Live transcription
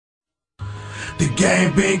The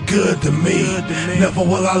game been good to me. Never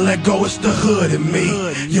will I let go, it's the hood in me.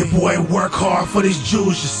 Your boy work hard for these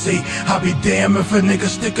Jews, you see. I be damn if a nigga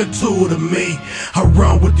stick a tool to me. I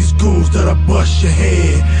run with these goons that'll bust your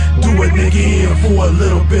head. Do a nigga in for a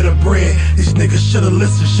little bit of bread. These niggas should've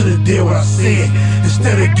listened, should've did what I said.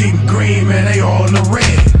 Instead of getting green, man, they all in the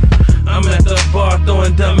red. I'm at the bar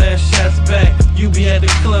throwing dumbass shots back. You be at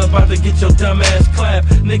the club about to get your dumbass clap.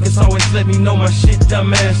 Niggas always let me know my shit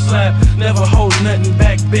dumbass slap. Never hold nothing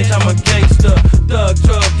back, bitch, I'm a gangster. Thug,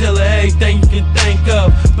 drug dealer, everything you can think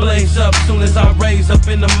of. Blaze up soon as I raise up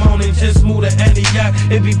in the morning. Just move to Antioch,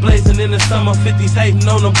 it be blazing in the summer. 50s hating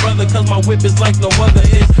on a brother cause my whip is like no other.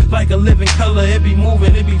 It's like a living color, it be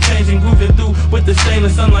moving, it be changing, grooving through with the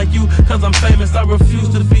stainless. Unlike you, cause I'm famous, I refuse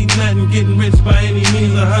to be nothing. Getting rich by any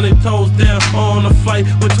means, 100 toes down on a flight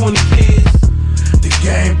with 20 kids. The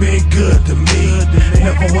game been good to me.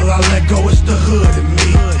 Never will I let go, it's the hood in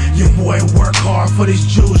me. Your boy work hard for these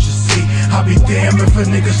Jews, you see. I be damn if a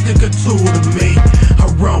nigga stick a tool to me. I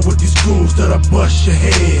run with these goons that'll bust your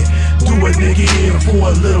head. Do a nigga in for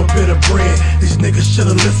a little bit of bread. These niggas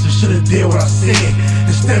should've listened, should've did what I said.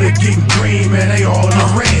 Instead of getting green, man, they all in the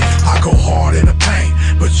red. I go hard in the paint,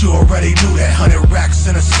 but you already knew that. 100 racks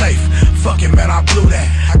in a safe, fucking man, I blew that.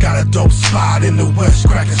 I got a dope spot in the west,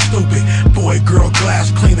 cracking stupid. Boy, girl,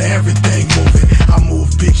 glass cleaner, everything moving. I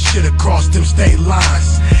move big shit across them state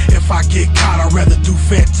lines. If I get caught, I'd rather do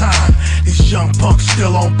fair time. These young punks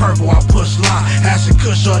still on purple, I push line. Ashton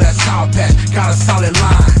Kush or that Sour Patch, got a solid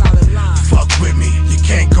line. Fuck with me, you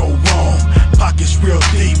can't go wrong. Pockets real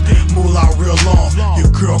deep, moolah real long.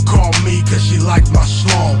 Your girl called me cause she liked my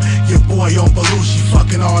schlong. Your boy on Belushi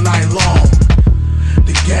fucking all night long.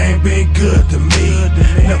 The game been good to me.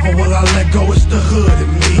 Never will I let go, it's the hood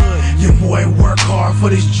in me. Your boy work hard for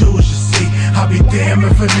these Jews, you see. I be damn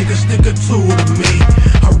if a nigga stick a tool to me.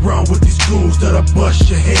 I run with these goons that'll bust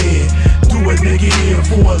your head. Do a nigga in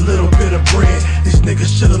for a little bit of bread. These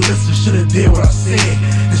niggas should've listened, should've did what I said.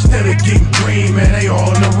 Instead of getting green, man, they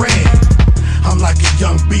all in the red. I'm like a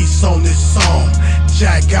young beast on this song.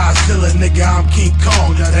 Jack Godzilla, nigga, I'm King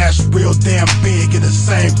Kong. Now that's real damn big in the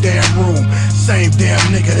same damn room. Same damn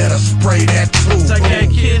nigga that'll spray that too. I got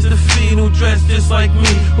kids to feed who dress just like me,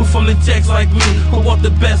 who from the text like me, who want the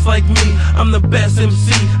best like me. I'm the best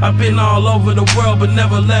MC. I've been all over the world but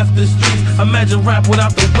never left the streets. Imagine rap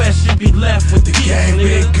without the West, you'd be left with the game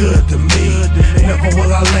been good to me. Never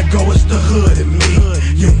will I let go, it's the hood in me.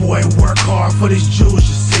 Your boy work hard for these Jews,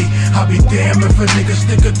 you see. I be damn if a nigga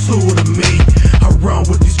stick a tool to me. I run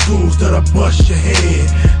with these goons that'll bust your head.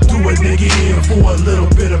 Do a nigga in for a little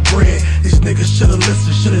bit of bread. These niggas should've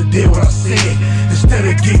listened, should've did what I said. Instead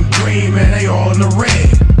of getting green, man, they all in the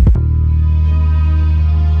red.